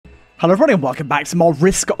Hello everybody and welcome back to more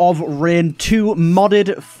Risk of Rain 2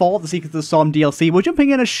 modded for the Secrets of the Storm DLC. We're jumping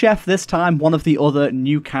in as Chef this time, one of the other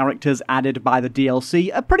new characters added by the DLC.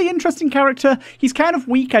 A pretty interesting character. He's kind of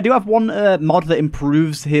weak. I do have one mod that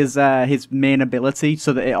improves his main ability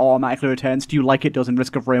so that it automatically returns to you like it does in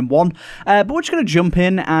Risk of Rain 1. But we're just going to jump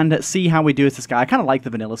in and see how we do with this guy. I kind of like the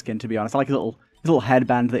vanilla skin, to be honest. I like his little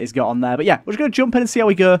headband that he's got on there. But yeah, we're just going to jump in and see how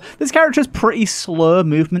we go. This character's pretty slow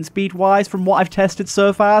movement speed-wise from what I've tested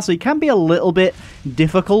so far, so he can be a little bit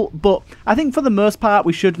difficult, but I think for the most part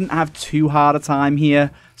we shouldn't have too hard a time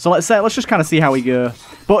here. So let's just kind of see how we go.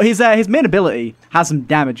 But his main ability has some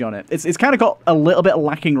damage on it. It's kind of got a little bit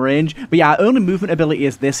lacking range, but yeah, our only movement ability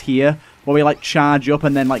is this here, where we like charge up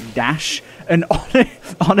and then like dash. And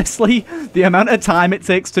honestly, the amount of time it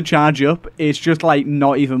takes to charge up is just like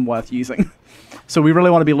not even worth using. So we really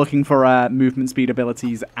want to be looking for movement speed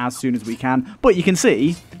abilities as soon as we can. But you can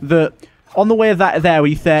see that on the way there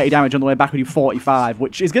we do 30 damage, on the way back we do 45,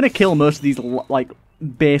 which is going to kill most of these like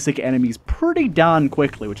basic enemies pretty darn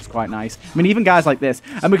quickly, which is quite nice. I mean, even guys like this.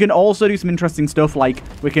 And we can also do some interesting stuff, like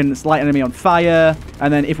we can light an enemy on fire,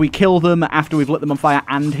 and then if we kill them after we've lit them on fire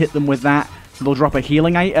and hit them with that, they'll drop a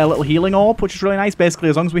little healing orb, which is really nice. Basically,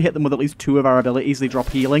 as long as we hit them with at least 2 of our abilities, they drop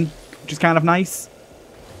healing, which is kind of nice.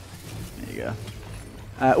 There you go.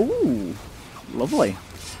 Ooh, lovely.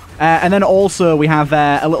 And then also we have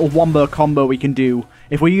a little wombo combo we can do.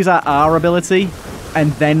 If we use our R ability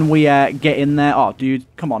and then we get in there... Oh, dude,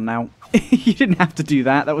 come on now. You didn't have to do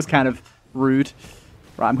that. That was kind of rude.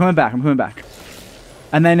 Right, I'm coming back.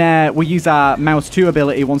 And then we use our mouse 2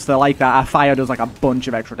 ability. Once they're like that, our fire does like a bunch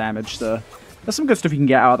of extra damage. So there's some good stuff you can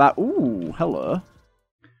get out of that. Ooh, hello.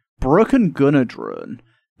 Broken gunner drone.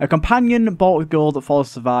 A companion bought with gold that follows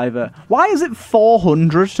survivor. Why is it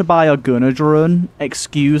 400 to buy a gunner drone?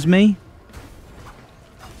 Excuse me.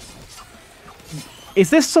 Is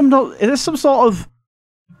this some sort of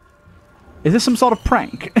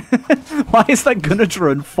prank? Why is that gunner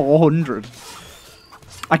drone 400?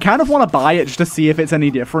 I kind of want to buy it just to see if it's any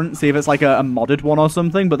different, see if it's like a modded one or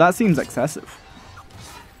something, but that seems excessive.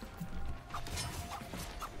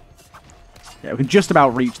 Yeah, we can just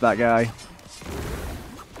about reach that guy.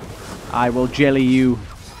 I will jelly you.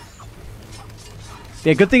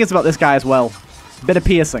 Yeah, good thing is about this guy as well. Bit of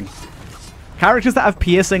piercing. Characters that have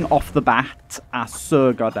piercing off the bat are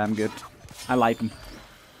so goddamn good. I like them.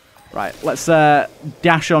 Right, let's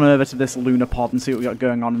dash on over to this lunar pod and see what we got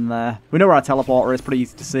going on in there. We know where our teleporter is, pretty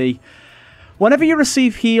easy to see. Whenever you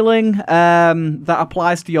receive healing that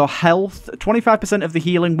applies to your health, 25% of the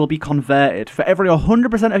healing will be converted. For every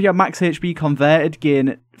 100% of your max HP converted,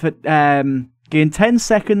 gain 10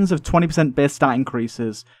 seconds of 20% base stat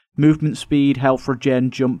increases, movement speed, health regen,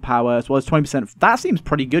 jump power, as well as 20%. That seems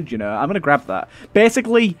pretty good, you know. I'm going to grab that.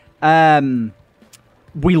 Basically,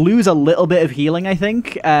 we lose a little bit of healing, I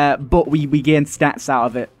think, but we gain stats out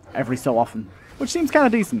of it every so often, which seems kind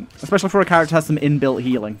of decent, especially for a character that has some inbuilt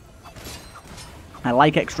healing. I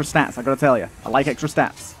like extra stats, I gotta tell you. I like extra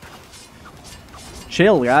stats.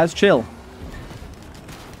 Chill, guys, chill.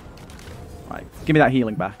 Right, give me that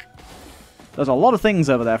healing back. There's a lot of things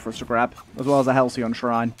over there for us to grab, as well as a Halcyon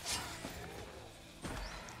Shrine.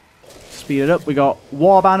 Speed it up. We got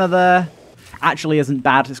War Banner there. Actually isn't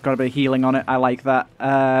bad. It's got a bit of healing on it. I like that.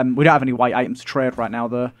 We don't have any white items to trade right now,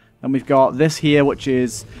 though. And we've got this here, which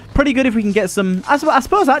is pretty good if we can get some... I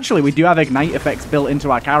suppose, actually, we do have Ignite effects built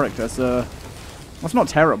into our character, so... That's not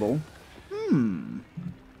terrible.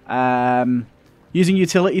 Using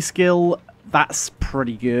utility skill, that's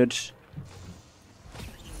pretty good.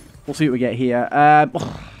 We'll see what we get here.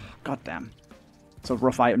 God damn. It's a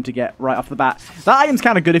rough item to get right off the bat. That item's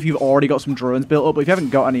kind of good if you've already got some drones built up, but if you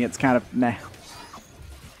haven't got any, it's kind of meh.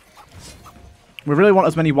 We really want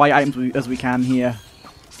as many white items as we can here.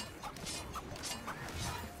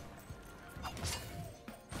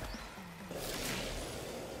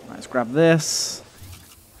 Let's grab this.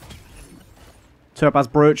 Topaz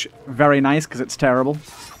Brooch, very nice because it's terrible.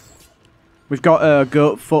 We've got a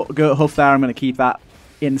goat hoof there. I'm going to keep that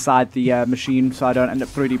inside the machine so I don't end up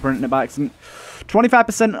 3D printing it by accident.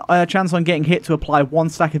 25% chance on getting hit to apply 1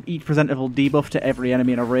 stack of each presentable debuff to every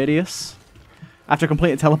enemy in a radius. After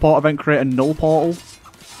completing a teleport event, create a null portal.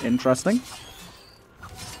 Interesting.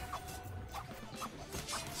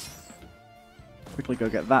 Quickly go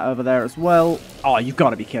get that over there as well. Oh, you've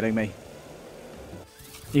got to be kidding me.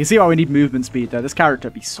 You can see why we need movement speed there. This character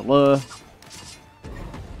be slow.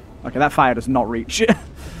 Okay, that fire does not reach.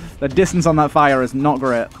 The distance on that fire is not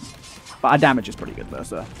great. But our damage is pretty good though,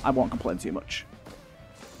 so I won't complain too much.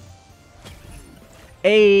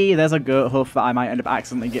 Hey, there's a goat hoof that I might end up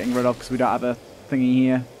accidentally getting rid of because we don't have a thingy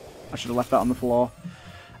here. I should have left that on the floor.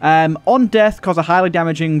 On death, cause a highly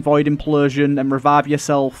damaging void implosion and revive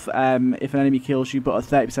yourself if an enemy kills you, but at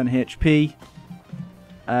 30%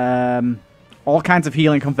 HP. All kinds of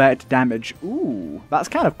healing converted to damage. Ooh, that's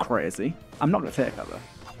kind of crazy. I'm not going to take that, though.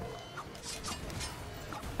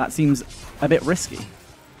 That seems a bit risky.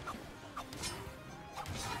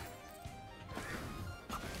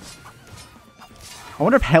 I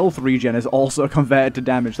wonder if health regen is also converted to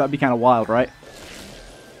damage. That'd be kind of wild, right?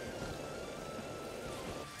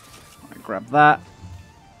 Right, grab that.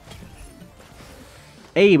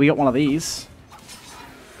 Hey, we got one of these.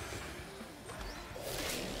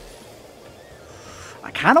 I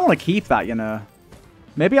kind of want to keep that, you know.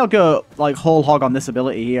 Maybe I'll go, like, whole hog on this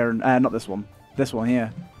ability here. And not this one. This one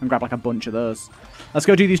here. And grab, like, a bunch of those. Let's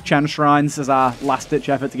go do these Chan Shrines as our last-ditch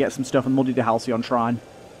effort to get some stuff. And we'll do the Halcyon Shrine.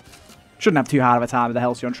 Shouldn't have too hard of a time with the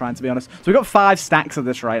Halcyon Shrine, to be honest. So we've got 5 stacks of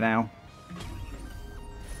this right now.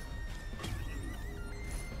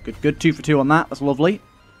 Good. 2 for 2 on that. That's lovely.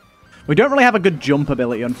 We don't really have a good jump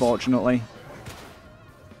ability, unfortunately.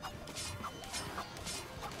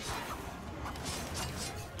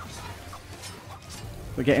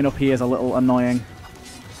 So getting up here is a little annoying.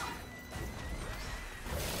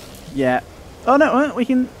 Yeah. Oh, no, we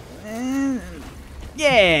can...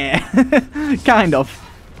 yeah! Kind of.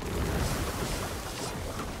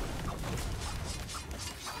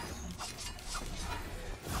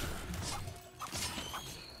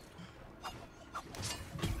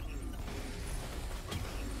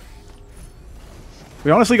 We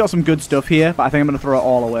honestly got some good stuff here, but I think I'm going to throw it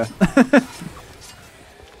all away.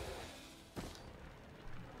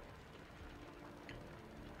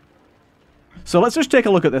 So let's just take a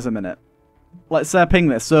look at this a minute. Let's ping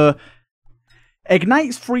this. So,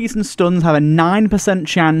 ignites, freeze, and stuns have a 9%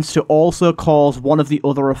 chance to also cause one of the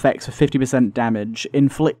other effects for 50% damage.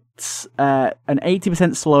 Inflicts an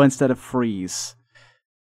 80% slow instead of freeze.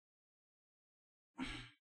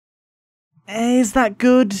 Is that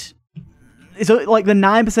good? So, like, the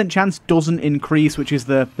 9% chance doesn't increase, which is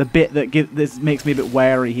the bit that this makes me a bit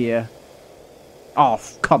wary here. Oh,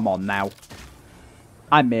 come on now.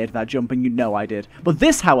 I made that jump, and you know I did. But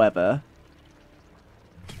this, however...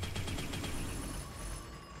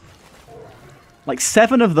 like,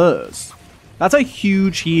 7 of those. That's a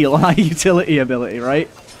huge heal on our utility ability, right?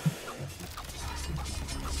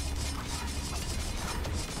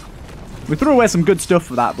 We threw away some good stuff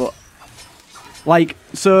for that, but... like,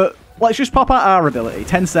 so... let's just pop out our ability.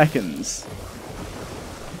 10 seconds.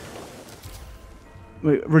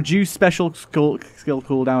 Reduce special skill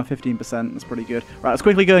cooldown 15%. That's pretty good. Right, let's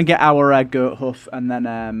quickly go and get our goat hoof, and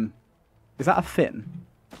then... is that a fin?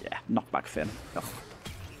 Yeah, knockback fin. Oh.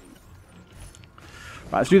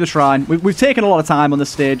 Right, let's do the shrine. We've taken a lot of time on this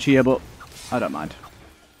stage here, but I don't mind.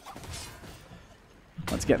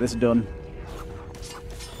 Let's get this done.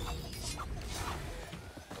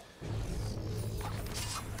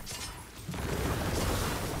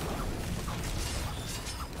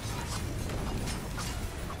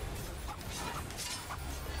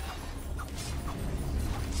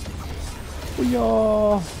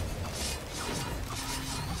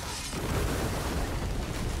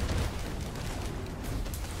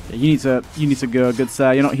 Yeah, you need to go, good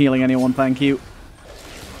sir. You're not healing anyone, thank you.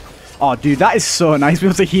 Oh, dude, that is so nice. We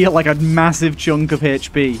have to heal like a massive chunk of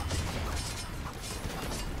HP.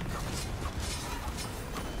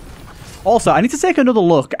 Also, I need to take another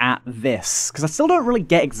look at this, because I still don't really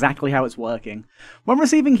get exactly how it's working. When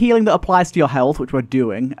receiving healing that applies to your health, which we're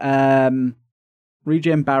doing,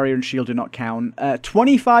 regen, barrier, and shield do not count.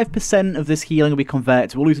 25% of this healing will be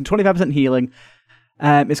converted. So we're losing 25% healing.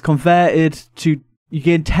 It's converted to... you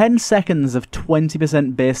gain 10 seconds of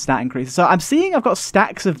 20% base stat increase. So I'm seeing I've got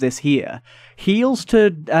stacks of this here. Heals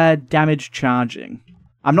to damage charging.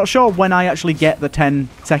 I'm not sure when I actually get the 10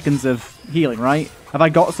 seconds of healing, right? Have I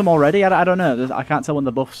got some already? I don't know. I can't tell when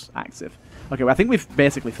the buff's active. Okay, well, I think we've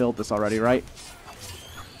basically filled this already, right?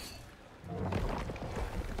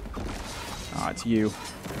 Oh, it's you.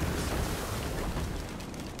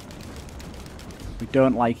 We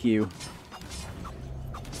don't like you.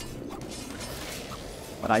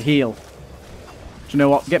 But I heal. Do you know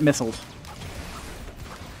what? Get missiled.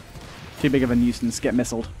 Too big of a nuisance. Get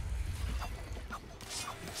missiled.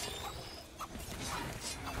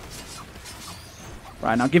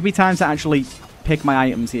 Right, now give me time to actually pick my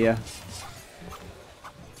items here.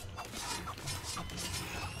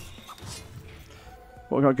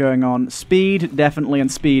 What we got going on? Speed, definitely,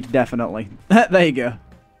 and speed, definitely. There you go.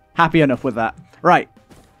 Happy enough with that. Right.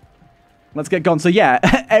 Let's get going. So yeah,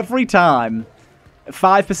 every time...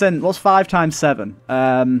 5%, what's 5 times 7?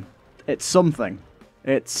 It's something.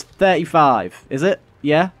 It's 35, is it?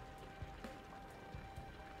 Yeah?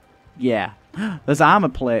 Yeah. There's armor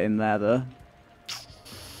plate in there, though.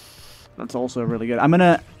 That's also really good. I'm going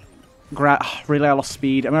to grab... really, I lost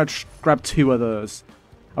speed. I'm going to grab 2 of those.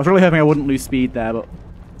 I was really hoping I wouldn't lose speed there, but...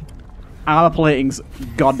 armor plating's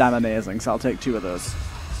goddamn amazing, so I'll take 2 of those.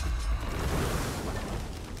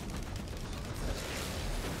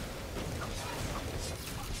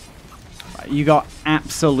 Right, you got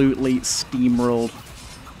absolutely steamrolled,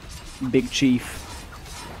 Big Chief.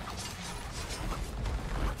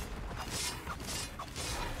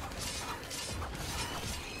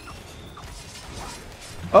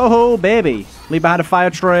 Oh, baby. Leave behind a fire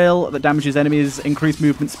trail that damages enemies, increased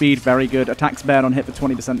movement speed, very good. Attacks burn on hit for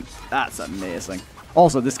 20%. That's amazing.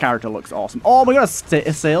 Also, this character looks awesome. Oh, we got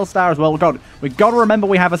a Sail Star as well. God, we got to remember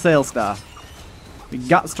we have a Sail Star. We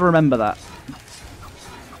got to remember that.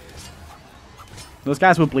 Those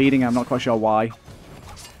guys were bleeding. I'm not quite sure why.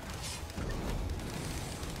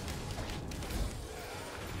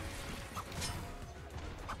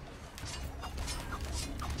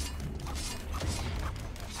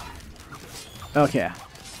 Okay.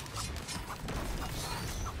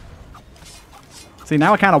 See,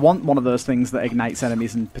 now I kind of want one of those things that ignites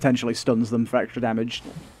enemies and potentially stuns them for extra damage.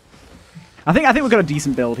 I think we've got a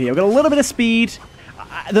decent build here. We've got a little bit of speed.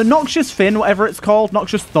 The Noxious Fin, whatever it's called,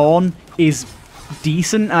 Noxious Thorn, is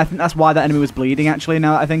decent. And I think that's why that enemy was bleeding, actually,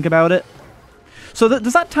 now that I think about it. So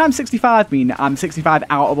does that time 65 mean I'm 65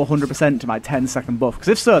 out of 100% to my 10-second buff? Because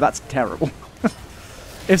if so, that's terrible.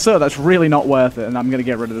 If so, that's really not worth it, and I'm going to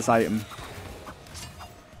get rid of this item.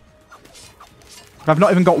 If I've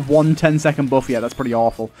not even got one 10-second buff yet, that's pretty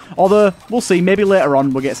awful. Although, we'll see. Maybe later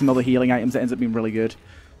on we'll get some other healing items that ends up being really good.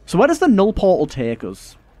 So where does the Null Portal take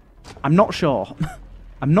us? I'm not sure.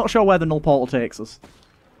 I'm not sure where the Null Portal takes us.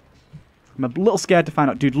 I'm a little scared to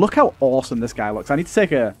find out. Dude, look how awesome this guy looks. I need to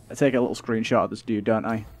take a little screenshot of this dude, don't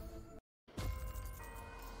I?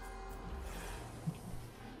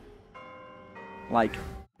 Like,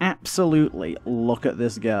 absolutely look at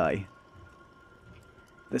this guy.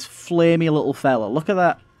 This flamey little fella. Look at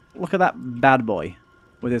that. Look at that bad boy.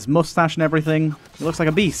 With his mustache and everything. He looks like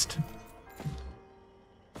a beast.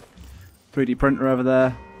 3D printer over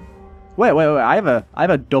there. Wait. I have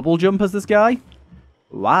a double jump as this guy?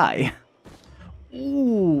 Why?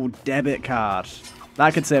 Ooh, debit card.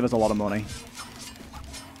 That could save us a lot of money.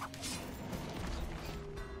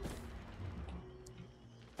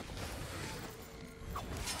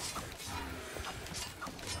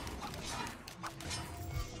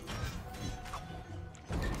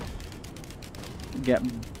 Get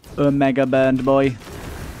mega burned, boy.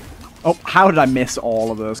 Oh, how did I miss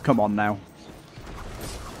all of those? Come on now.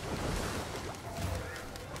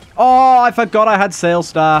 Oh, I forgot I had Sail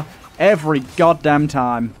Star every goddamn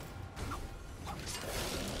time.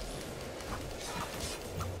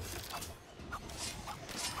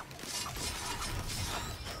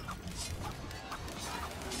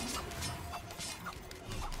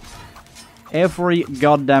 Every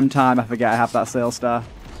goddamn time I forget I have that Sail Star.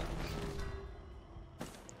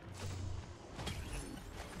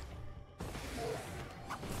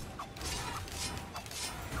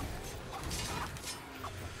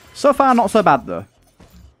 So far, not so bad, though.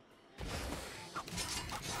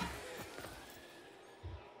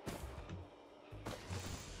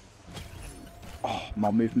 Oh,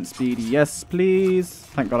 more movement speed. Yes, please.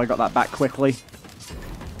 Thank God I got that back quickly.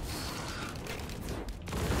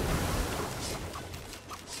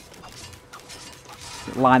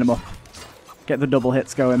 Line them up. Get the double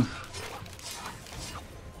hits going.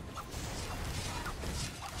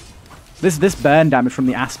 This burn damage from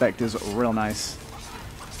the aspect is real nice.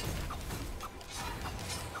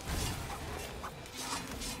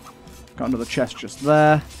 Got another chest just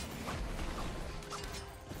there.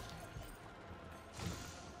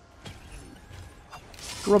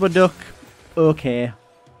 Rubber duck. Okay.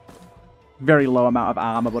 Very low amount of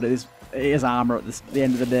armor, but it is armor at the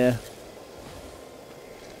end of the day.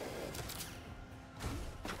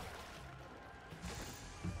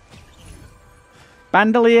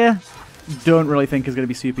 Bandolier. Don't really think is going to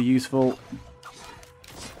be super useful.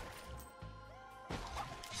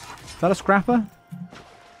 Is that a scrapper?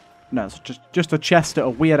 No, it's just a chest at a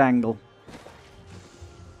weird angle.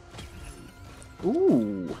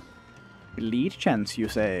 Ooh. Bleed chance, you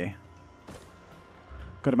say?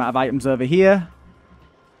 Good amount of items over here.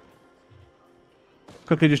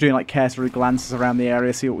 Quickly just doing like cursory glances around the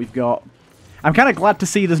area, see what we've got. I'm kind of glad to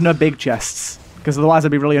see there's no big chests, because otherwise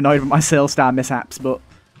I'd be really annoyed with my Sail Star mishaps, but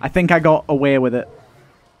I think I got away with it.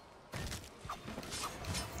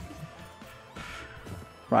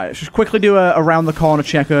 Right, let's just quickly do a around the corner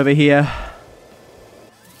check over here.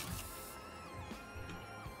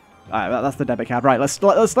 Alright, that's the debit card. Right, let's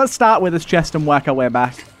start with this chest and work our way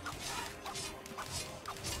back.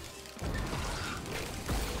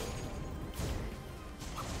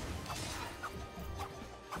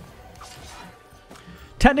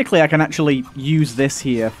 Technically, I can actually use this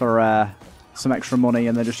here for some extra money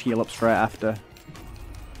and then just heal up straight after.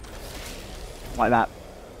 Like that.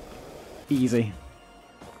 Easy.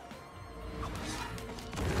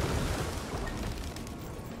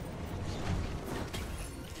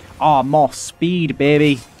 Oh, more speed,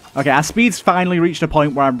 baby. Okay, our speed's finally reached a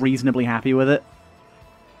point where I'm reasonably happy with it.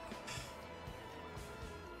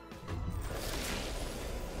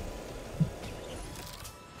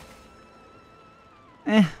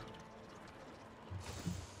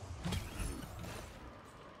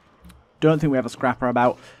 Don't think we have a scrapper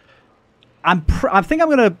about. I think I'm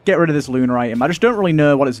going to get rid of this lunar item. I just don't really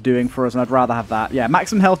know what it's doing for us, and I'd rather have that. Yeah,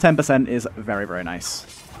 maximum health 10% is very, very nice.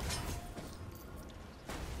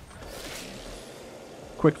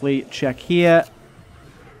 Quickly check here.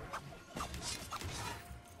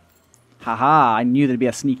 Haha, I knew there'd be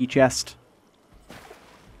a sneaky chest.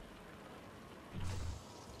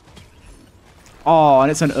 Oh,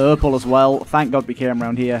 and it's an opal as well. Thank God we came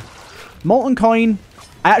around here. Molten coin.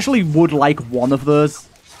 I actually would like one of those.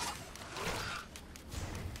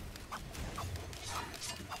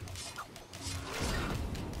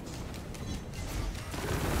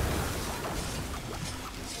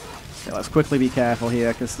 Okay, let's quickly be careful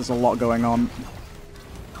here, because there's a lot going on.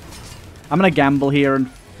 I'm going to gamble here, and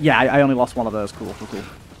yeah, I only lost one of those. Cool, cool, cool.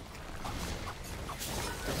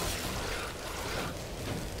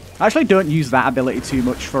 I actually don't use that ability too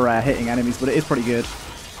much for hitting enemies, but it is pretty good.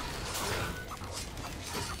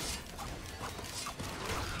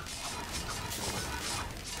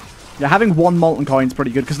 Yeah, having one molten coin is pretty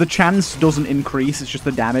good, because the chance doesn't increase, it's just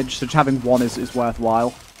the damage, so just having one is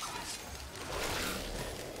worthwhile.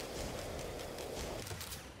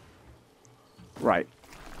 Right.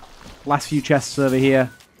 Last few chests over here.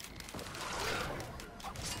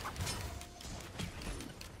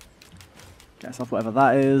 Guess off whatever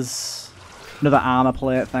that is. Another armor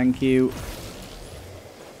plate, thank you.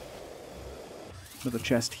 Another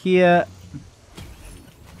chest here.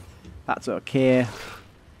 That's okay.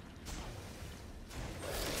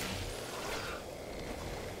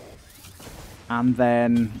 And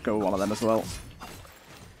then go with one of them as well.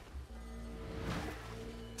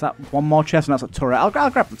 Is that one more chest? And that's a turret. I'll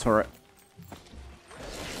grab the turret.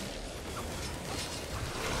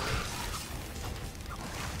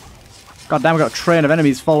 God damn, we've got a train of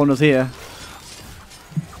enemies following us here.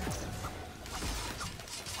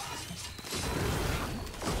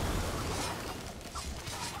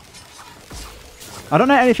 I don't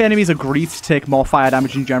know if enemies agree to take more fire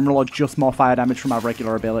damage in general or just more fire damage from our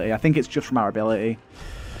regular ability. I think it's just from our ability.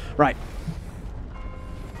 Right.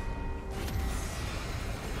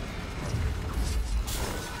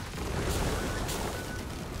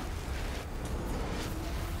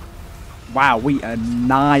 Wow, we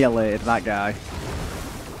annihilated that guy.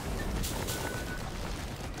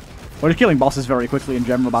 We're just killing bosses very quickly in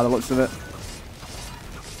general by the looks of it.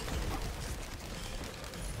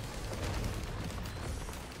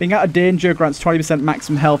 Being out of danger grants 20%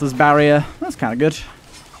 maximum health as barrier. That's kind of good.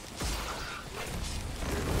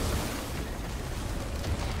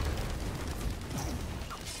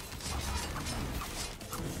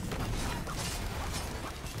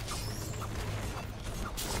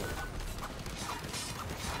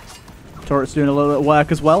 Turret's doing a little bit of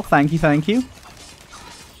work as well. Thank you, thank you.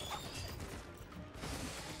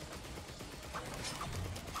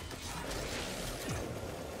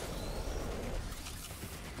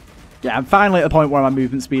 Yeah, I'm finally at the point where my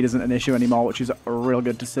movement speed isn't an issue anymore, which is real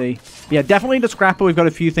good to see. But yeah, definitely the scrapper. We've got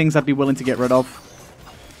a few things I'd be willing to get rid of.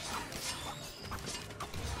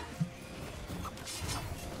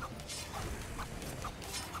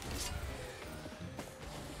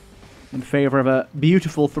 In favor of a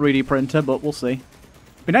beautiful 3D printer, but we'll see.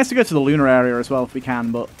 Be nice to go to the lunar area as well if we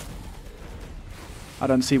can, but I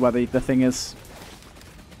don't see where the thing is.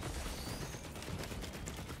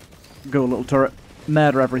 Go, little turret.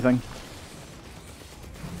 Murder everything.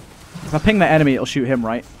 If I ping the enemy, it'll shoot him,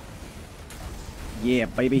 right? Yeah,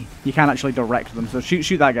 baby. You can't actually direct them, so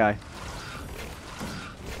shoot that guy.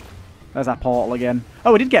 There's that portal again.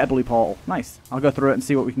 Oh, we did get a blue portal. Nice. I'll go through it and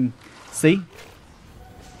see what we can see.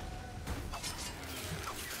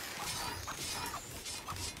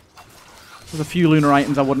 There's a few lunar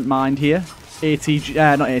items I wouldn't mind here. ATG,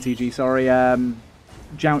 not ATG, sorry.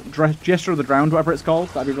 Gesture of the Drowned, whatever it's called.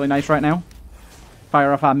 That'd be really nice right now.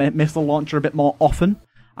 Fire off our missile launcher a bit more often.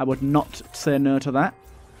 I would not say no to that.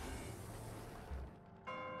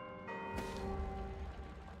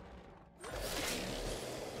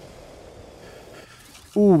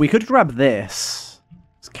 Ooh, we could grab this.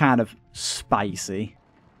 It's kind of spicy.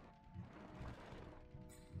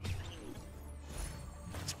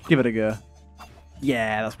 Let's give it a go.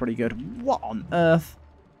 Yeah, that's pretty good. What on earth?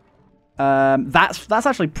 That's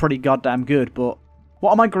actually pretty goddamn good, but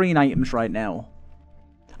what are my green items right now?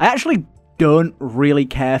 I actually don't really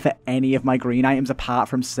care for any of my green items apart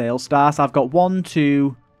from Sales Star. So I've got 1,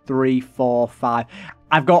 2, 3, 4, 5.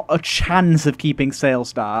 I've got a chance of keeping Sales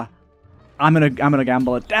Star. I'm gonna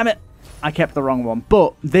gamble it. Damn it! I kept the wrong one.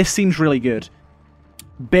 But this seems really good.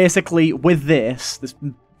 Basically, with this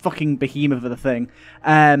fucking behemoth of the thing,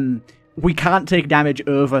 we can't take damage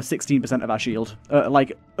over 16% of our shield.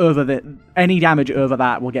 Like, any damage over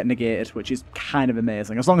that will get negated, which is kind of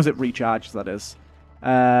amazing. As long as it recharges, that is.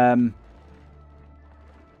 I'll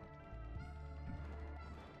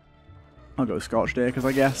go Scorched Acres,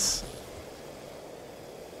 I guess.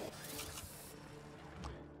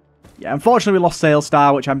 Yeah, unfortunately we lost Sales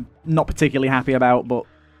Star, which I'm not particularly happy about, but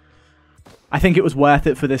I think it was worth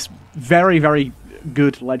it for this very, very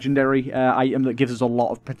good legendary item that gives us a lot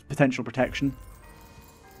of potential protection.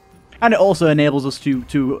 And it also enables us to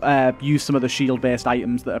use some of the shield-based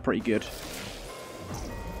items that are pretty good.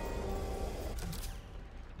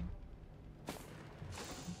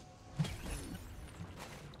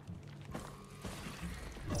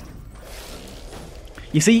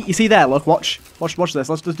 You see there, look, watch this.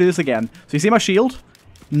 Let's just do this again. So you see my shield?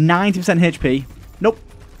 90% HP. Nope.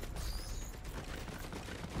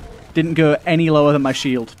 Didn't go any lower than my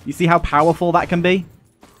shield. You see how powerful that can be?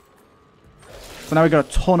 So now we've got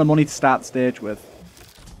a ton of money to start the stage with.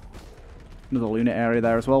 Another Lunar area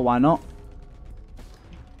there as well, why not?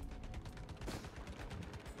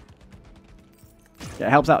 Yeah, it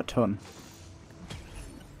helps out a ton.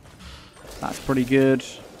 That's pretty good.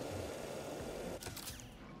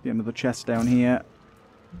 The end of the chest down here.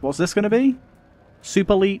 What's this going to be?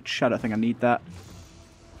 Super Leech? I don't think I need that.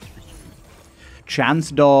 Chance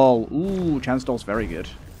Doll. Ooh, Chance Doll's very good.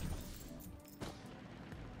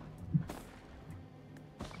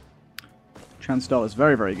 Chance Doll is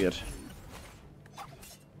very, very good.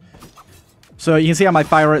 So you can see how my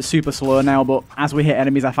fire rate's super slow now, but as we hit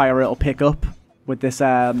enemies, our fire rate will pick up with this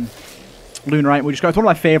lunar item. We just got, it's one of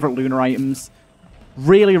my favourite lunar items.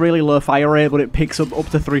 Really, really low fire rate, but it picks up to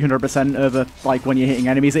 300% over, like, when you're hitting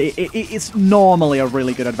enemies. It's normally a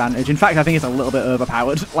really good advantage. In fact, I think it's a little bit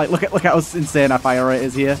overpowered. Like, look at how insane our fire rate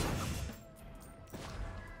is here.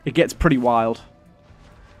 It gets pretty wild.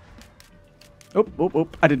 Oh.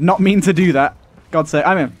 I did not mean to do that. God's sake.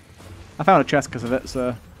 I mean, I found a chest because of it,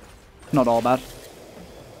 so not all bad.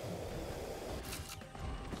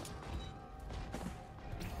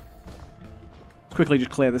 Let's quickly just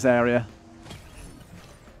clear this area.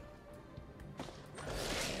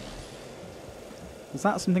 Was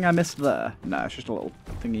that something I missed there? No, it's just a little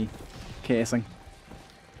thingy casing.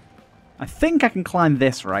 I think I can climb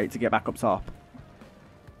this, right, to get back up top.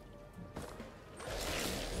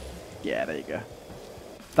 Yeah, there you go.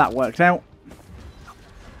 That worked out.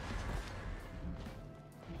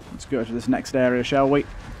 Let's go to this next area, shall we?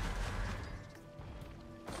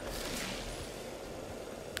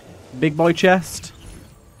 Big boy chest.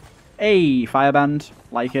 Hey, fireband.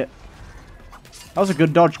 Like it. That was a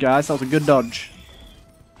good dodge, guys. That was a good dodge.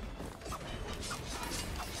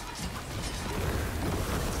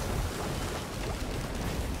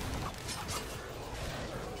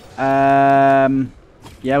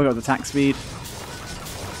 Yeah, we got the attack speed.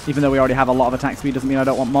 Even though we already have a lot of attack speed, doesn't mean I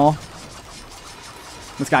don't want more.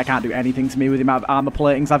 This guy can't do anything to me with the amount of armor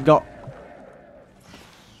platings I've got.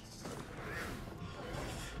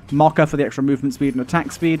 Mocha for the extra movement speed and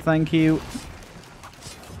attack speed, thank you.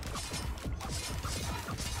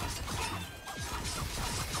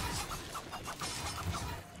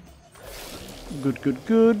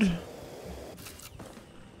 Good.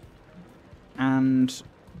 And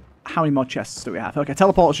how many more chests do we have? Okay,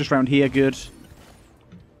 teleport's just around here, good.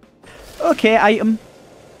 Okay, item.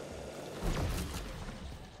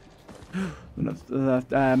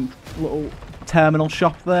 Little terminal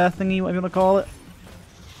shop there thingy, whatever you want to call it.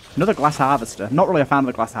 Another glass harvester. Not really a fan of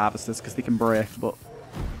the glass harvesters because they can break, but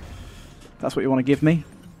that's what you want to give me.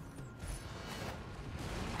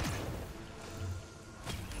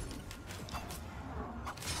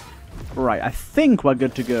 Right, I think we're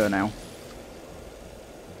good to go now.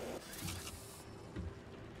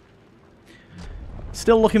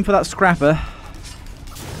 Still looking for that scrapper.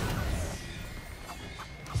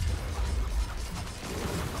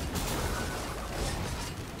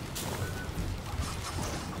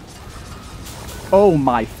 Oh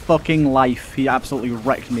my fucking life. He absolutely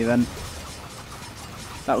wrecked me then.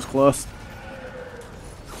 That was close.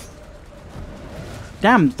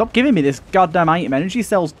 Damn, stop giving me this goddamn item. Energy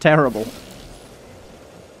cell's terrible.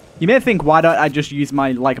 You may think, why don't I just use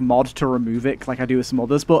my, like, mod to remove it, like I do with some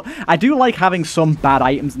others, but I do like having some bad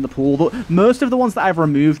items in the pool. But most of the ones that I've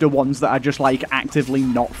removed are ones that are just, like, actively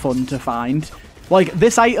not fun to find. Like,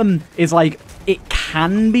 this item is, like, it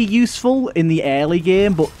can be useful in the early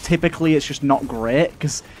game, but typically it's just not great,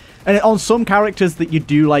 because on some characters that you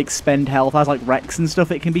do, like, spend health as, like, Rex and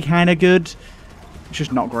stuff, it can be kind of good. It's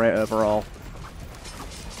just not great overall.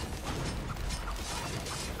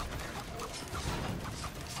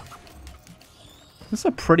 This is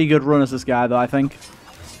a pretty good run as this guy, though, I think.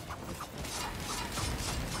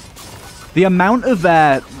 The amount of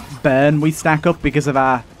burn we stack up because of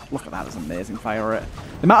our... Look at that, that's an amazing fire rate.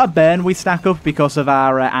 The amount of burn we stack up because of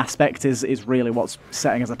our aspect is really what's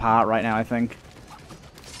setting us apart right now, I think.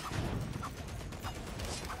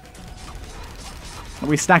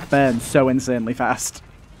 We stack burn so insanely fast.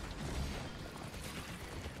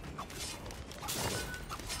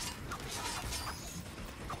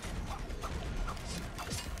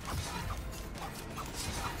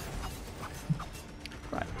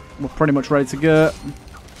 We're pretty much ready to go.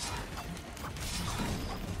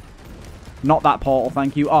 Not that portal,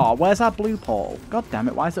 thank you. Oh, where's our blue portal? God damn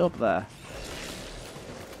it, why is it up there?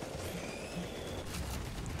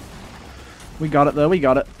 We got it, though, we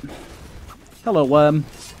got it. Hello, worm.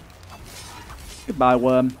 Goodbye,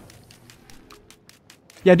 worm.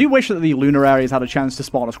 Yeah, I do wish that the lunar areas had a chance to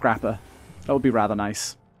spawn a scrapper. That would be rather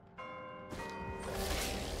nice.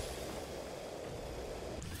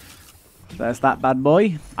 There's that bad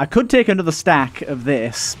boy. I could take another stack of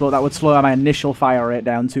this, but that would slow my initial fire rate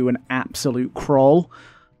down to an absolute crawl.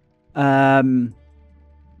 Yeah,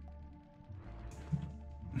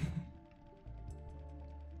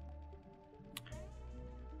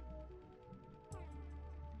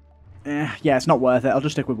 it's not worth it. I'll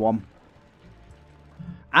just stick with one.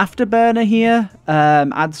 Afterburner here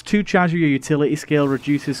adds 2 charge of your utility skill,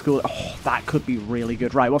 reduces skill. Oh, that could be really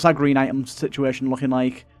good. Right, what's our green item situation looking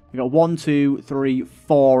like? We got 1, 2, 3,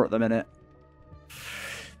 4 at the minute.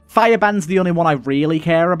 Fireband's the only one I really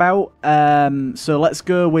care about. So let's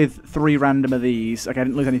go with 3 random of these. Okay, I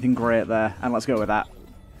didn't lose anything great there, and let's go with that.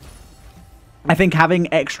 I think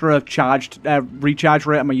having extra charged recharge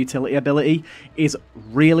rate on my utility ability is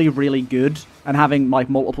really, really good. And having like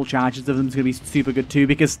multiple charges of them is going to be super good too,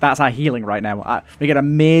 because that's our healing right now. We get a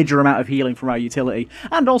major amount of healing from our utility.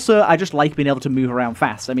 And also, I just like being able to move around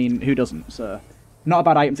fast. I mean, who doesn't? So, not a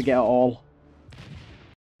bad item to get at all.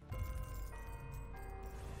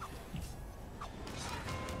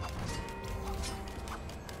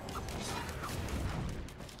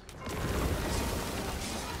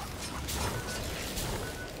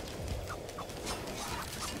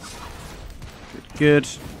 Good.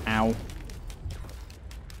 Ow.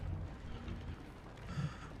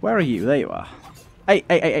 Where are you? There you are. Hey,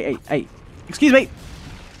 hey, hey, hey, hey, hey. Excuse me.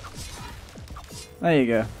 There you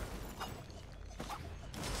go.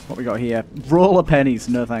 What we got here? Roller pennies.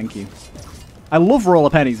 No, thank you. I love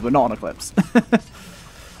roller pennies, but not on Eclipse.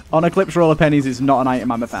 On Eclipse, roller pennies is not an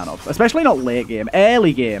item I'm a fan of. Especially not late game.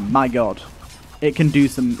 Early game, my god. It can do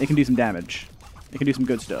some damage. It can do some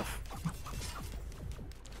good stuff.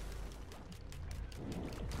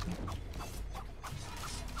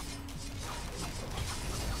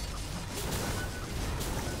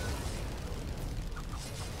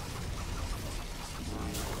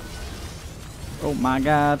 Oh my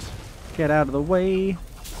god. Get out of the way.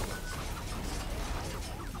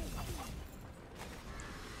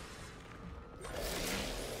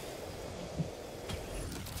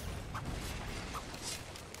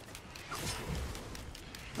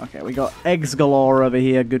 Okay, we got eggs galore over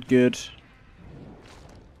here. Good, good.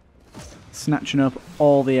 Snatching up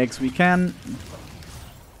all the eggs we can.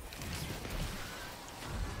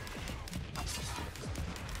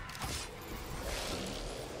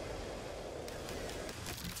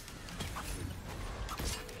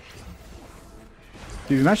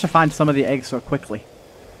 Dude, we managed to find some of the eggs so quickly.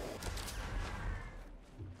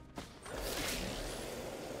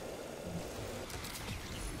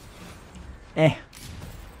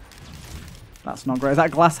 That's not great. Is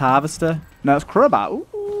that glass harvester? No, it's crowbar.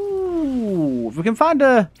 Ooh. If we can find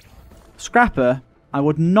a scrapper, I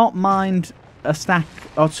would not mind a stack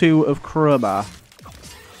or 2 of crowbar.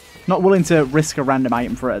 Not willing to risk a random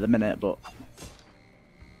item for it at the minute, but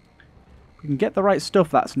if we can get the right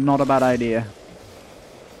stuff, that's not a bad idea.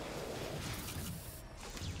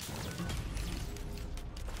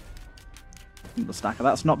 The stacker,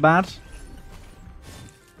 that's not bad.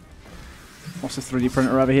 What's this 3D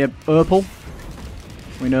printer over here? Opal.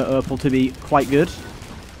 We know Opal to be quite good.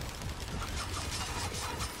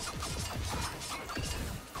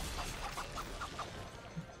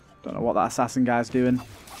 what that assassin guy's doing.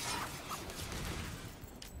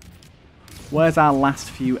 Where's our last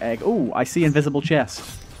few egg? Oh, I see invisible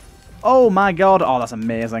chest. Oh my god. Oh, that's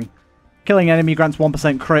amazing. Killing enemy grants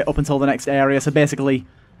 1% crit up until the next area. So basically,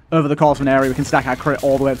 over the course of an area, we can stack our crit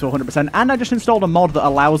all the way up to 100%. And I just installed a mod that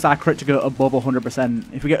allows our crit to go above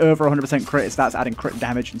 100%. If we get over 100% crit, it starts adding crit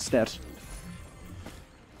damage instead.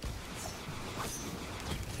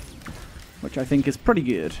 Which I think is pretty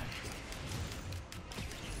good.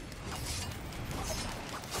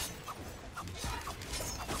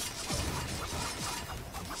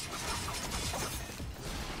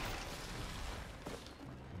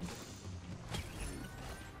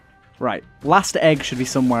 Right, last egg should be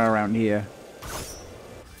somewhere around here.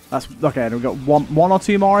 That's okay. We've got one or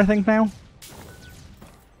two more, I think, now.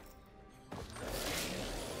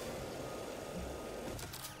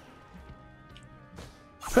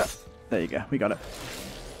 There you go. We got it.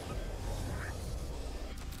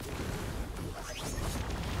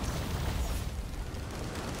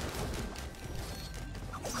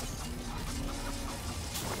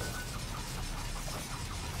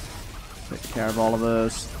 Take care of all of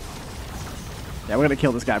those. Yeah, we're going to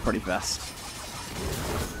kill this guy pretty fast.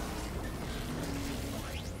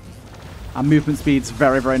 Our movement speed's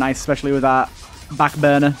very, very nice, especially with that back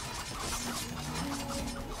burner.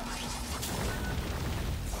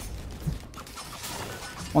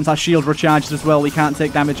 Once our shield recharges as well, we can't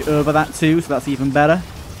take damage over that too, so that's even better.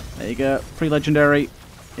 There you go. Pre-legendary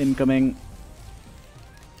incoming.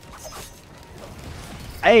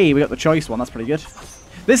 Hey, we got the choice one. That's pretty good.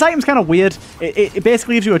 This item's kind of weird. It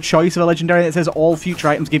basically gives you a choice of a legendary. It says all future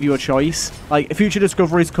items give you a choice. Like, future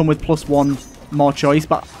discoveries come with +1 more choice,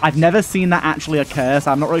 but I've never seen that actually occur,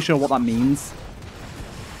 so I'm not really sure what that means.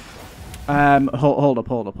 Hold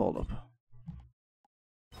up.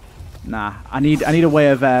 Nah, I need a way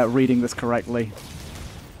of reading this correctly.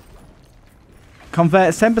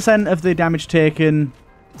 Converts 10% of the damage taken.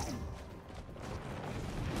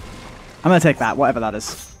 I'm going to take that, whatever that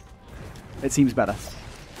is. It seems better.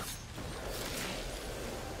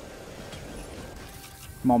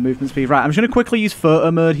 More movement speed. Right, I'm just going to quickly use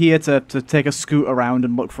photo mode here to take a scoot around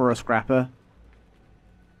and look for a scrapper.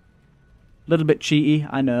 A little bit cheaty,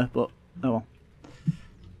 I know, but oh well.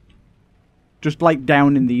 Just like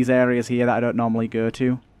down in these areas here that I don't normally go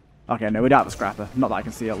to. Okay, no, we don't have a scrapper. Not that I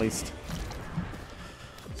can see at least.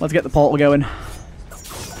 Let's get the portal going.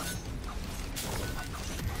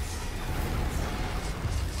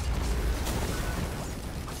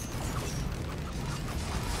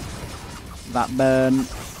 That burn.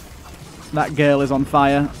 That girl is on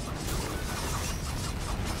fire.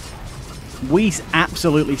 We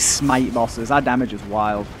absolutely smite bosses. Our damage is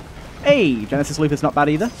wild. Hey, Genesis Loop is not bad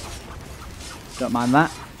either. Don't mind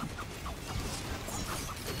that.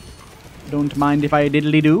 Don't mind if I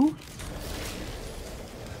diddly do.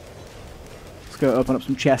 Let's go open up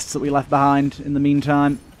some chests that we left behind in the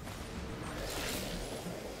meantime.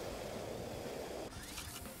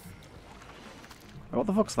 What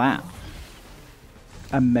the fuck's that?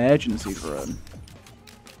 Emergency drone.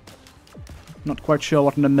 Not quite sure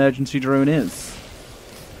what an emergency drone is.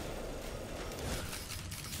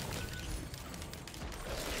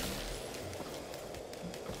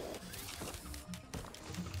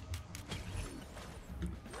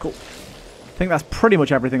 Cool. I think that's pretty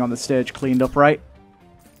much everything on the stage cleaned up, right?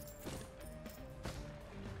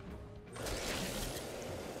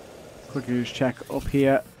 Quickly just check up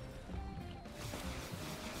here.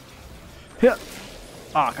 Here.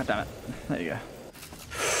 Oh, god damn it. There you go.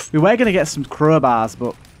 We were going to get some crowbars,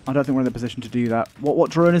 but I don't think we're in the position to do that.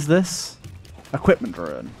 What drone is this? Equipment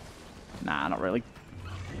drone. Nah, not really.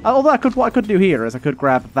 Although what I could do here is I could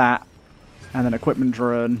grab that, and then equipment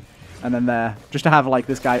drone, and then there. Just to have, like,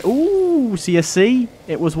 this guy. Ooh, CSC.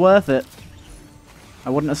 It was worth it. I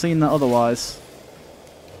wouldn't have seen that otherwise.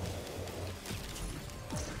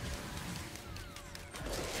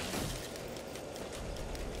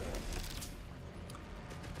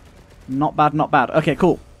 Not bad, not bad. Okay,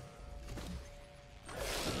 cool.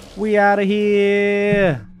 We out of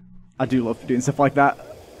here. I do love doing stuff like that.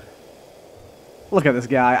 Look at this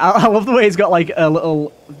guy. I love the way he's got like a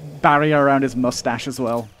little barrier around his mustache as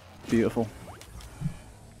well. Beautiful.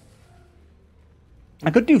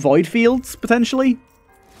 I could do void fields, potentially.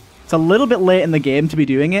 It's a little bit late in the game to be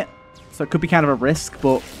doing it, so it could be kind of a risk,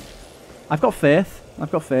 but I've got faith.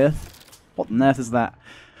 I've got faith. What on earth is that?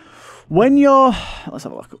 When you're... Let's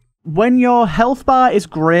have a look. When your health bar is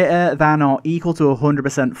greater than or equal to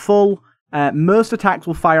 100% full, most attacks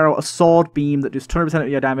will fire out a sword beam that does 200% of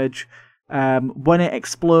your damage. When it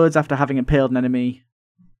explodes after having impaled an enemy...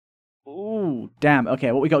 Ooh. Ooh, damn.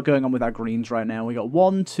 Okay, what we got going on with our greens right now? We got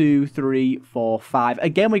 1, 2, 3, 4, 5.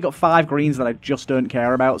 Again, we got 5 greens that I just don't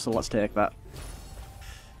care about, so let's take that.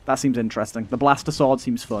 That seems interesting. The Blaster Sword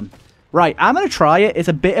seems fun. Right, I'm going to try it. It's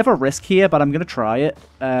a bit of a risk here, but I'm going to try it.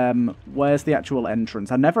 Where's the actual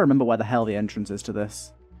entrance? I never remember where the hell the entrance is to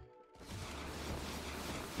this.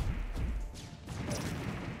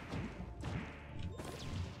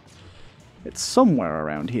 It's somewhere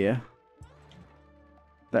around here.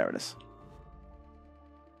 There it is.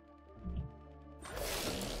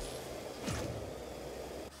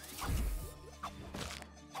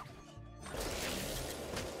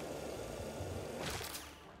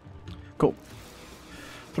 Cool.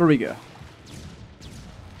 Through we go.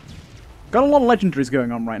 Got a lot of legendaries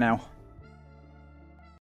going on right now.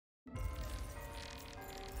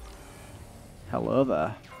 Hello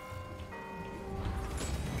there.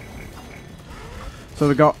 So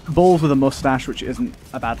we've got Bulls with a mustache, which isn't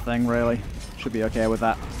a bad thing, really. Should be okay with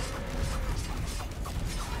that.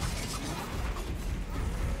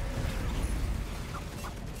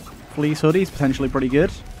 Fleece hoodie's potentially pretty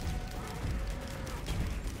good.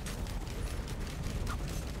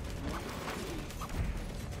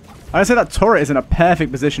 I'd say that turret is in a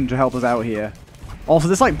perfect position to help us out here. Also,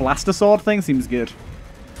 this like blaster sword thing seems good.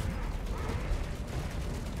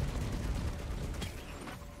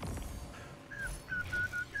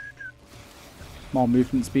 More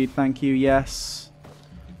movement speed, thank you. Yes.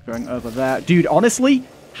 Going over there, dude. Honestly,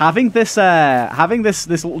 having this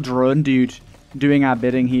little drone dude doing our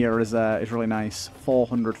bidding here is really nice.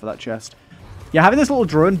 400 for that chest. Yeah, having this little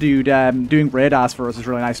drone dude doing radars for us is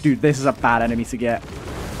really nice, dude. This is a bad enemy to get.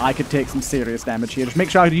 I could take some serious damage here. Just make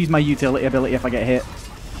sure I can use my utility ability if I get hit.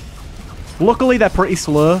 Luckily, they're pretty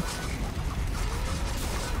slow.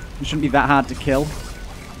 It shouldn't be that hard to kill.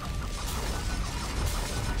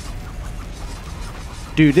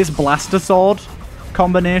 Dude, this blaster sword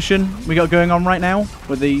combination we got going on right now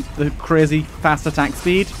with the crazy fast attack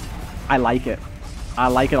speed, I like it. I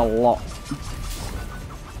like it a lot.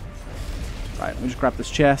 Right, let me just grab this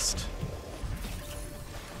chest.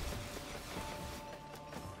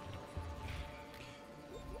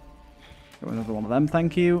 Got another one of them,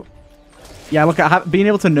 thank you. Yeah, look, being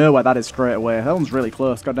able to know where that is straight away. That one's really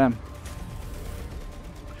close, goddamn.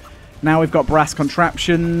 Now we've got brass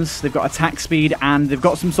contraptions, they've got attack speed, and they've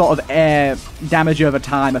got some sort of air damage over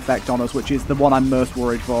time effect on us, which is the one I'm most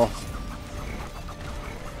worried for.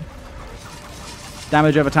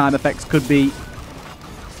 Damage over time effects could be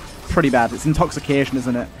pretty bad. It's intoxication,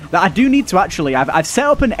 isn't it? That I do need to actually... I've set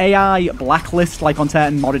up an AI blacklist, like on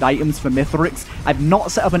certain modded items for Mithrix. I've not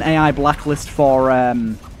set up an AI blacklist for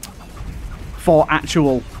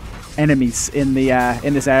actual enemies in the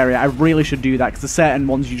in this area. I really should do that because there's certain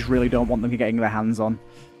ones you just really don't want them getting their hands on.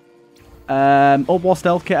 Old War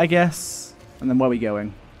Stealth Kit, I guess. And then where are we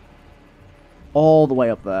going? All the way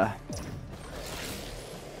up there.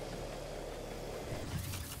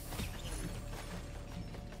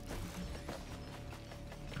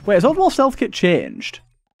 Wait, has Old War Stealth Kit changed?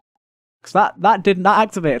 Because that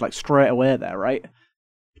activated like straight away there, right?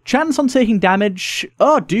 Chance on taking damage.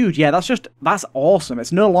 Oh, dude, yeah, that's awesome.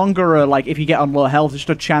 It's no longer like if you get on low health, it's just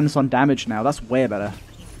a chance on damage now. That's way better.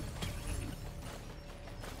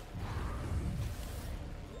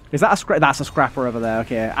 Is that a scrap? That's a scrapper over there.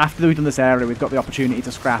 Okay, after we've done this area, we've got the opportunity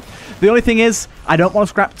to scrap. The only thing is, I don't want to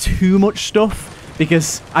scrap too much stuff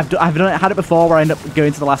because I've had it before where I end up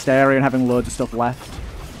going to the last area and having loads of stuff left.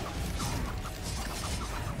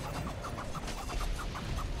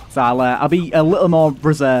 So I'll be a little more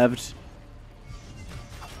reserved.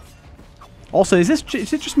 Also, is it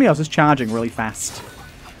just me or is this charging really fast?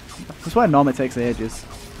 I swear normally it takes ages.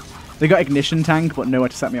 They got ignition tank, but nowhere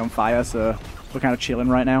to set me on fire, so we're kind of chilling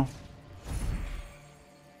right now.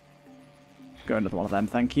 Go another one of them,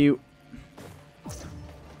 thank you.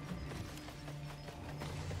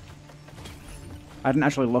 I didn't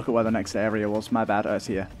actually look at where the next area was, my bad. Oh, it's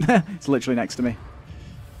here. It's literally next to me.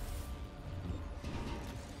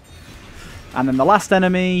 And then the last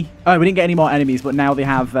enemy... Oh, we didn't get any more enemies, but now they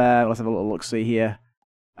have... let's have a little look-see here.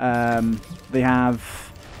 They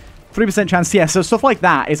have 3% chance. Yeah, so stuff like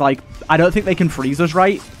that is like... I don't think they can freeze us,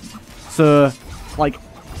 right? So, like,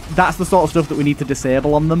 that's the sort of stuff that we need to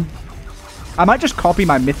disable on them. I might just copy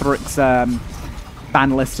my Mithrix ban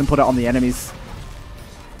list and put it on the enemies.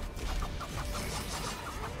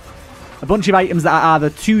 A bunch of items that are either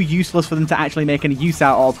too useless for them to actually make any use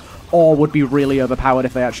out of, or would be really overpowered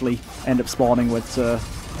if they actually end up spawning with. So,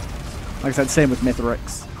 like I said, same with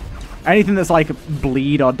Mithrix. Anything that's like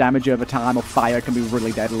bleed or damage over time or fire can be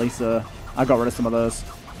really deadly, so I got rid of some of those.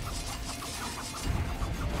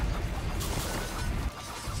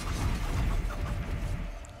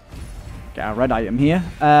 Get a red item here.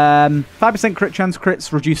 5% crit chance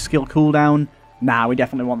crits, reduce skill cooldown. Nah, we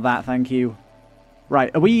definitely want that, thank you. Right,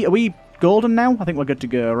 are we golden now? I think we're good to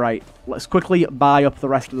go. Right, let's quickly buy up the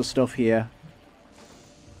rest of the stuff here.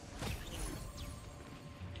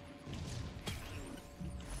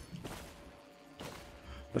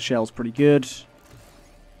 The shell's pretty good.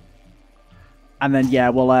 And then, yeah,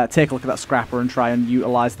 we'll take a look at that scrapper and try and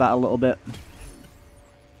utilize that a little bit.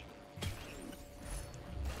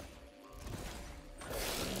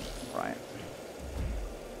 Right.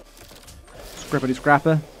 Scrappity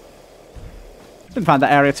scrapper. Didn't find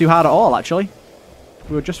that area too hard at all, actually.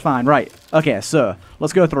 We were just fine. Right. Okay, so,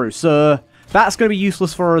 let's go through. So, that's going to be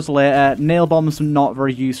useless for us later. Nail bombs, not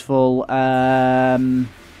very useful.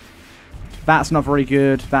 That's not very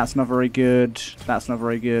good. That's not very good. That's not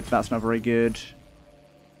very good. That's not very good.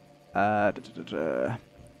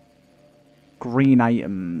 Green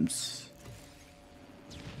items.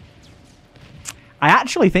 I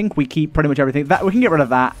actually think we keep pretty much everything. That we can get rid of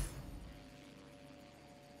that.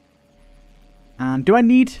 And do I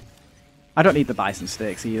need? I don't need the bison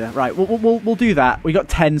steaks either. Right, we'll do that. We got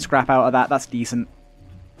 10 scrap out of that. That's decent.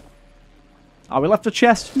 Oh, we left a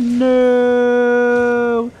chest.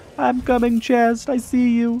 No. I'm coming, chest. I see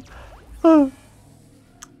you. Oh.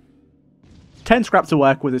 10 scrap to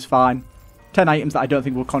work with is fine. 10 items that I don't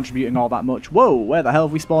think were contributing all that much. Whoa, where the hell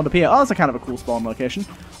have we spawned up here? Oh, that's a kind of a cool spawn location.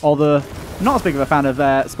 Although, not as big of a fan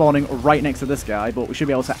of spawning right next to this guy, but we should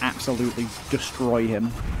be able to absolutely destroy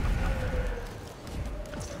him.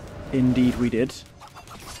 Indeed we did.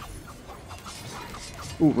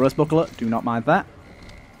 Ooh, rose buckler. Do not mind that.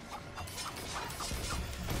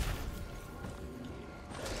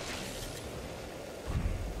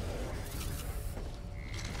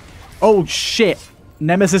 Oh, shit.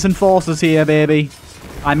 Nemesis Enforcer's here, baby.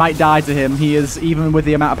 I might die to him. He is, even with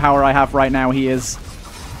the amount of power I have right now, he is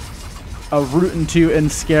a rootin' tootin'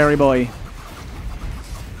 scary boy.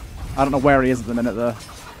 I don't know where he is at the minute, though.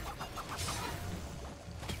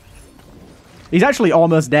 He's actually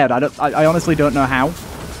almost dead. I honestly don't know how.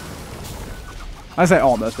 I say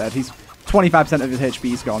almost dead. He's 25% of his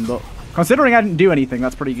HP's gone, but considering I didn't do anything,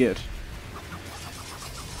 that's pretty good.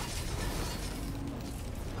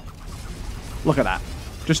 Look at that.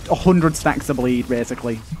 Just 100 stacks of bleed,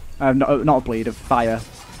 basically. Not a bleed, of fire.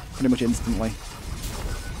 Pretty much instantly.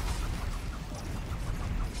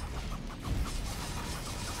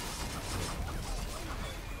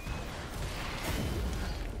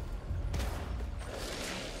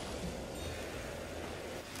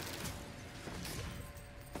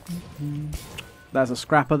 There's a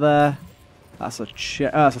scrapper there. That's a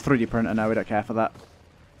that's a 3D printer. No, we don't care for that.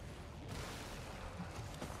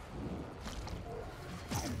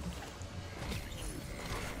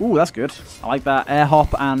 Ooh, that's good. I like that air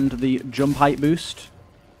hop and the jump height boost.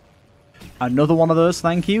 Another one of those,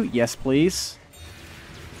 thank you. Yes, please.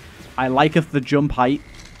 I liketh the jump height.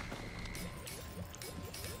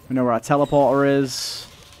 We know where our teleporter is.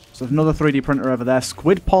 So there's another 3D printer over there.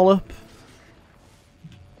 Squid polyp.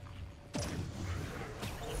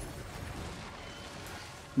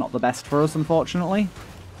 Not the best for us, unfortunately.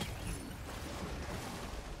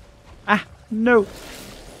 Ah, no.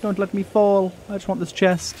 Don't let me fall. I just want this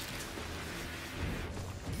chest.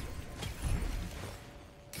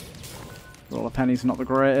 Roll of pennies, not the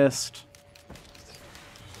greatest.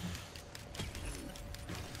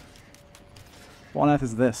 What on earth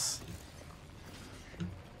is this?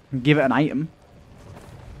 Give it an item.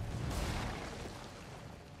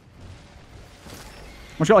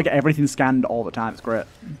 I'm sure I get everything scanned all the time. It's great.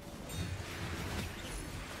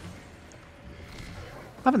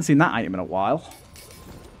 I haven't seen that item in a while.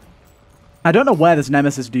 I don't know where this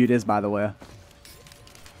Nemesis dude is, by the way.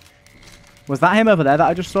 Was that him over there that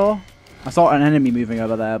I just saw? I saw an enemy moving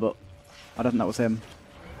over there, but I don't think that was him.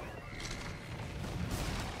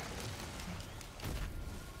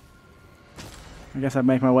 I guess I'd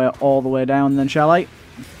make my way all the way down then, shall I?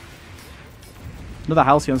 Another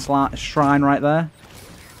Halcyon shrine right there.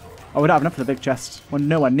 Oh, we don't have enough for the big chest. We're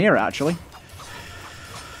nowhere near it, actually.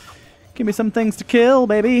 Give me some things to kill,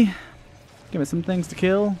 baby. Give me some things to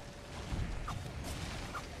kill.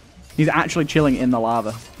 He's actually chilling in the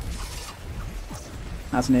lava.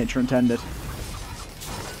 As nature intended.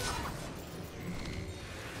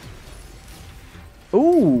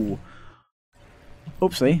 Ooh.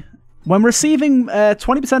 Oopsie. When receiving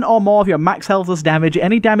 20% or more of your max healthless damage,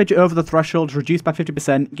 any damage over the threshold is reduced by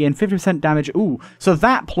 50%. Gain 50% damage. Ooh. So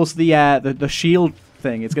that plus the shield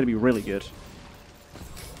thing is going to be really good.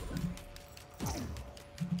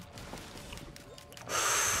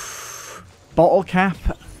 Bottle cap.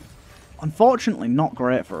 Unfortunately, not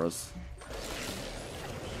great for us.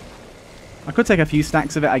 I could take a few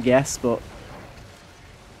stacks of it, I guess, but...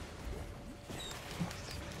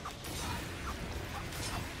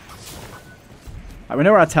 Right, we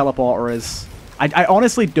know where our teleporter is. I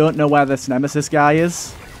honestly don't know where this Nemesis guy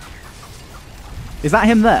is. Is that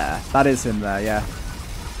him there? That is him there, yeah.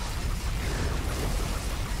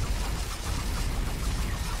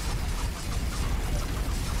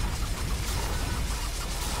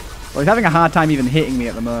 Well, he's having a hard time even hitting me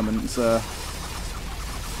at the moment, so...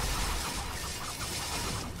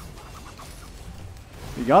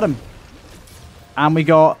 We got him. And we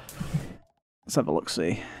got... Let's have a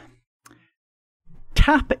look-see.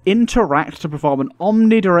 Tap interact to perform an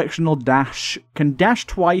omnidirectional dash. Can dash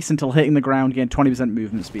twice until hitting the ground, gain 20%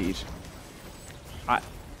 movement speed.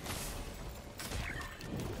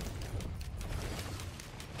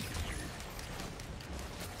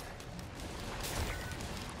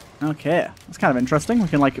 Okay, that's kind of interesting. We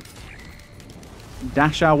can, like,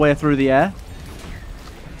 dash our way through the air.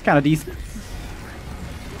 It's kind of decent.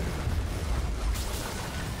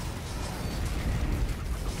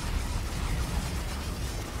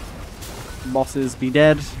 Bosses be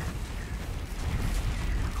dead.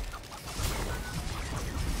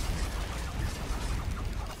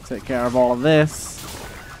 Take care of all of this.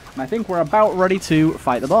 And I think we're about ready to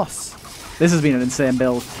fight the boss. This has been an insane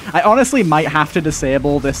build. I honestly might have to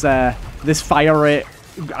disable this this fire rate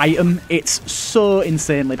item. It's so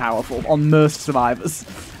insanely powerful on most survivors.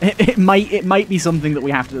 It might be something that we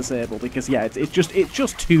have to disable because yeah, it's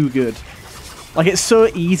just too good. Like, it's so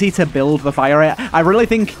easy to build the fire rate. I really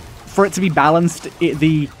think for it to be balanced,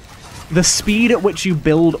 the speed at which you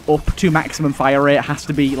build up to maximum fire rate has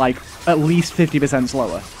to be like at least 50%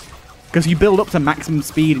 slower. Because you build up to maximum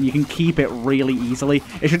speed and you can keep it really easily.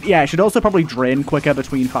 It should also probably drain quicker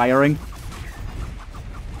between firing.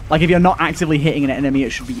 Like, if you're not actively hitting an enemy, it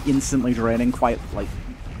should be instantly draining quite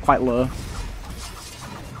low.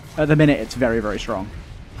 At the minute, it's very, very strong.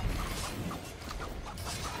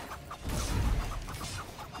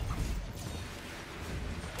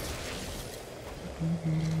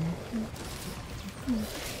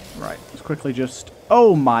 Right, let's quickly just...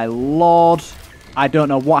 Oh my lord! I don't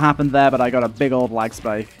know what happened there, but I got a big old lag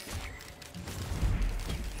spike.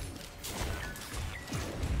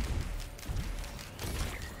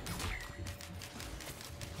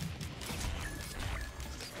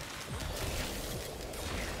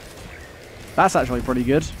 That's actually pretty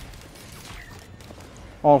good.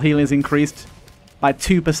 All healing is increased by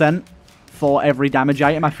 2% for every damage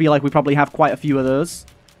item. I feel like we probably have quite a few of those.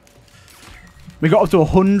 We got up to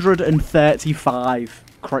 135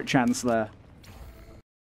 crit chance there.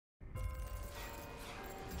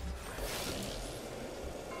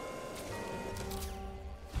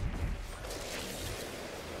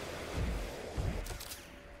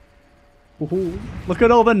 Ooh, look at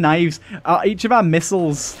all the knives. Each of our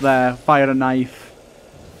missiles there fired a knife.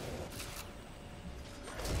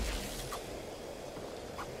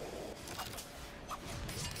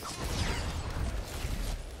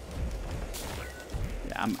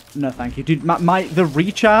 Yeah, no thank you. Dude, the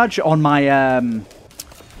recharge on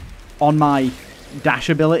my dash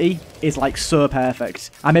ability is like so perfect.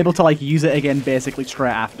 I'm able to like use it again basically straight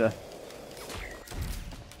after.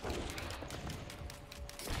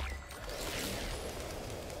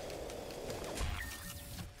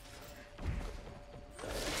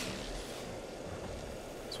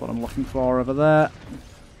 What I'm looking for over there.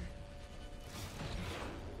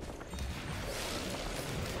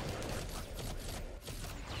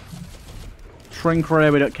 Shrink ray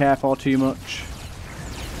we don't care for too much.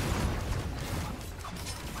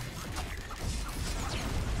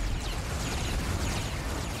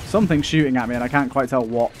 Something's shooting at me and I can't quite tell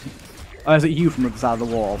what. Oh, is it you from the other side of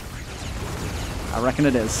the wall? I reckon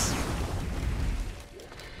it is.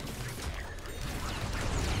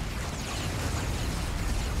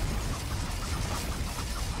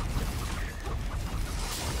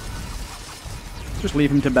 Just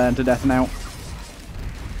leave him to burn to death now.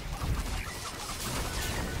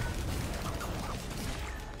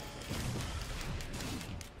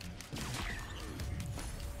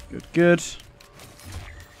 Good, good.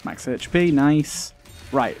 Max HP, nice.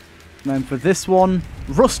 Right, and then for this one,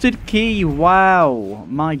 rusted key, wow.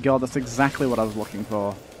 My god, that's exactly what I was looking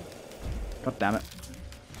for. God damn it.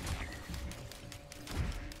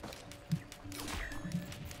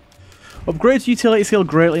 Upgrade utility skill,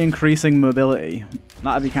 greatly increasing mobility.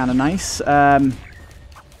 That'd be kind of nice. What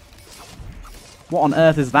on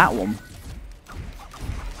earth is that one?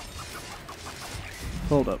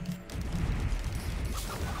 Hold up.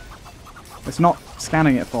 It's not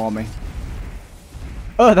scanning it for me.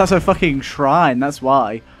 Oh, that's a fucking shrine, that's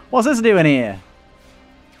why. What's this doing here?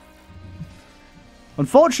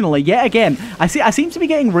 Unfortunately, yet again, I seem to be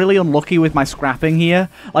getting really unlucky with my scrapping here.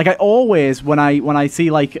 Like, I always, when I see,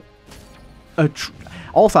 like,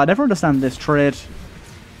 also, I never understand this trade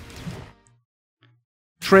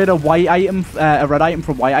a white item, a red item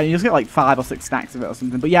from white item. You just get, like, 5 or 6 stacks of it or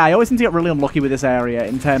something. But, yeah, I always seem to get really unlucky with this area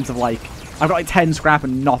in terms of, like, I've got, like, 10 scrap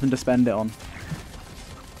and nothing to spend it on.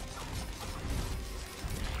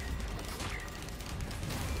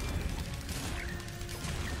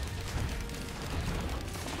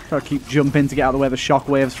 Gotta keep jumping to get out of the way of the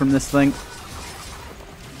shockwaves from this thing.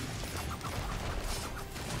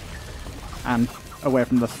 And away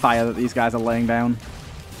from the fire that these guys are laying down.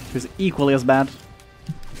 Which is equally as bad.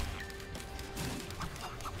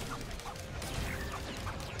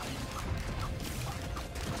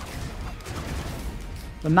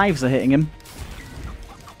 The knives are hitting him.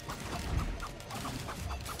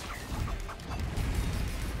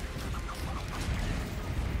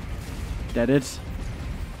 Deaded.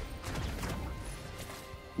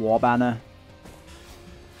 War banner.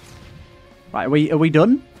 Right, are we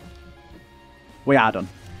done? We are done.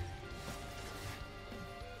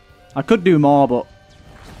 I could do more, but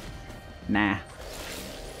nah.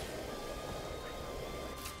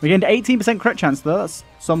 We gained 18% crit chance though. That's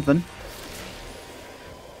something.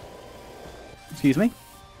 Excuse me.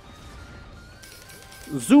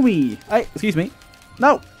 Zoomy. Hey, excuse me.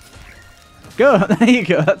 No. Go. There you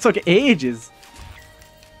go. That took ages.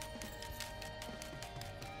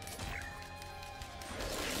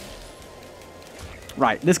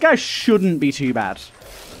 Right, this guy shouldn't be too bad.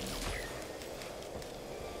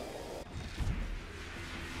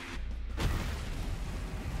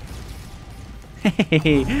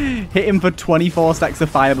 Hit him for 24 stacks of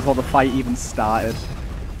fire before the fight even started.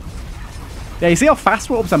 Yeah, you see how fast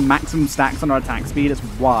we're up to maximum stacks on our attack speed? It's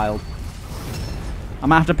wild. I'm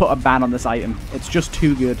gonna have to put a ban on this item. It's just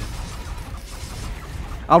too good.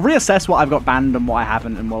 I'll reassess what I've got banned and what I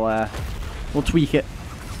haven't, and we'll tweak it.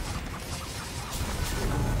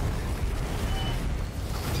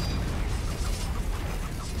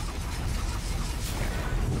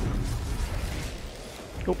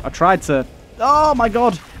 Oh, I tried to... Oh my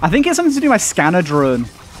god! I think it's something to do with my scanner drone.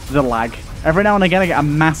 The lag. Every now and again I get a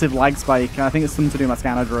massive lag spike, and I think it's something to do with my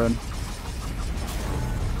scanner drone.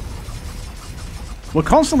 We're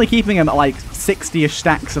constantly keeping him at like 60-ish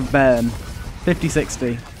stacks of burn. 50,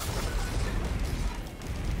 60.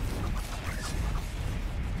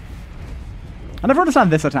 I never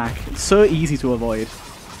understand this attack. It's so easy to avoid.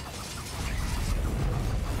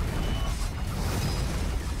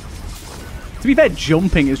 To be fair,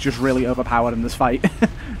 jumping is just really overpowered in this fight.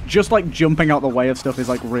 Just like jumping out the way of stuff is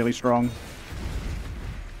like really strong.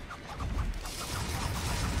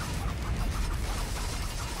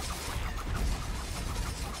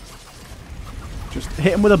 Just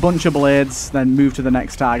hit him with a bunch of blades, then move to the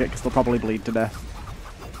next target because they'll probably bleed to death.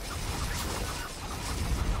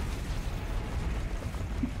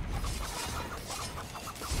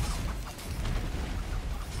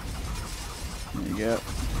 There you go.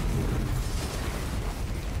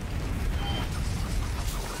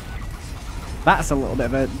 That's a little bit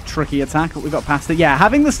of a tricky attack, but we got past it. Yeah,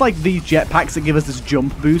 having this, like, these jetpacks that give us this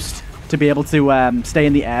jump boost to be able to stay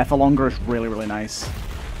in the air for longer is really, really nice.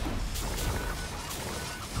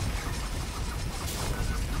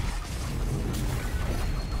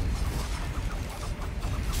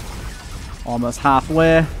 Almost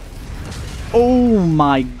halfway. Oh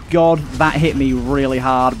my god, that hit me really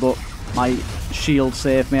hard, but my shield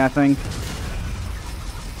saved me, I think.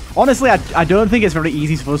 Honestly, I don't think it's very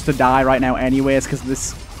easy for us to die right now anyways, because of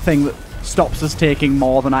this thing that stops us taking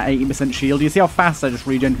more than our 80% shield. You see how fast I just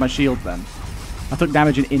regened my shield then? I took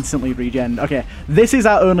damage and instantly regened. Okay, this is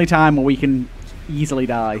our only time where we can easily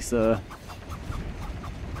die, so...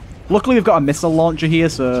 Luckily we've got a missile launcher here,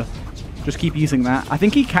 so just keep using that. I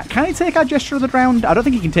think he can he take our Gesture of the Drowned? I don't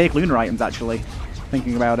think he can take lunar items, actually,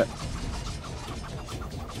 thinking about it.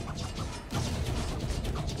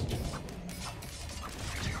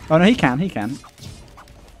 Oh no, he can, he can.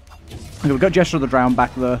 Okay, we've got Gesture of the Drowned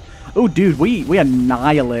back there. Oh dude, we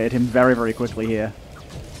annihilated him very, very quickly here.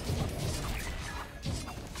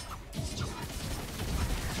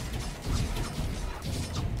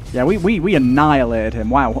 Yeah, we annihilated him,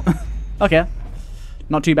 wow. Okay.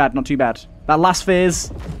 Not too bad, not too bad. That last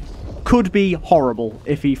phase could be horrible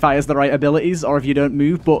if he fires the right abilities or if you don't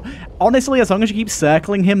move, but honestly, as long as you keep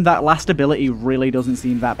circling him, that last ability really doesn't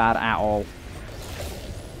seem that bad at all.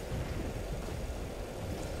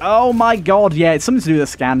 Oh my god, yeah, it's something to do with the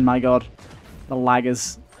scan, my god. The lag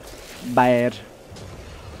is bad.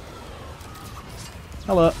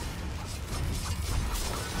 Hello.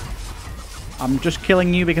 I'm just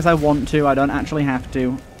killing you because I want to. I don't actually have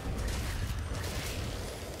to.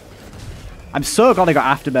 I'm so glad I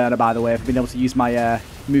got Afterburner, by the way, for being able to use my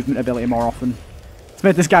movement ability more often. It's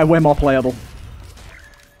made this guy way more playable.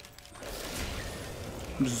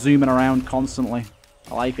 I'm just zooming around constantly.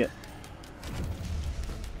 I like it.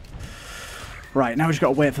 Right, now we just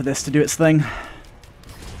gotta wait for this to do its thing.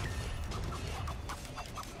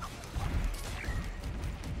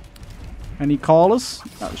 Any callers?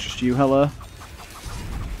 That was just you, hello.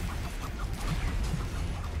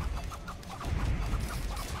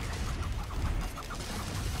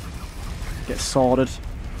 Get sorted.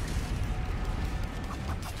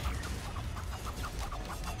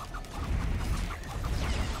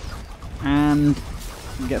 And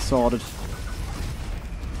get sorted.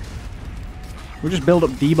 We just build up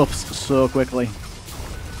debuffs so quickly.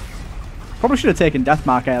 Probably should have taken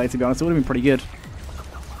Deathmark earlier, to be honest. It would have been pretty good.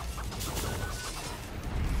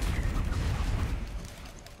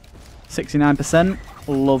 %69%.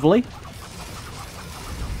 Lovely.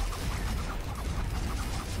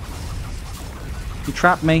 You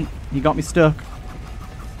trapped me. You got me stuck.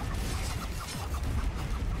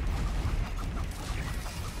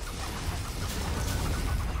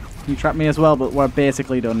 You trapped me as well, but we're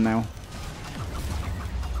basically done now.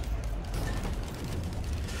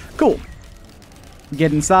 Cool.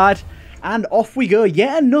 Get inside, and off we go.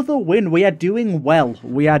 Yet another win. We are doing well.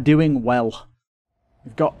 We are doing well.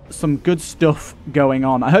 We've got some good stuff going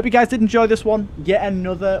on. I hope you guys did enjoy this one. Yet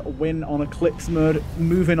another win on Eclipse mode.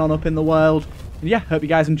 Moving on up in the world. And yeah, hope you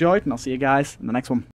guys enjoyed, and I'll see you guys in the next one.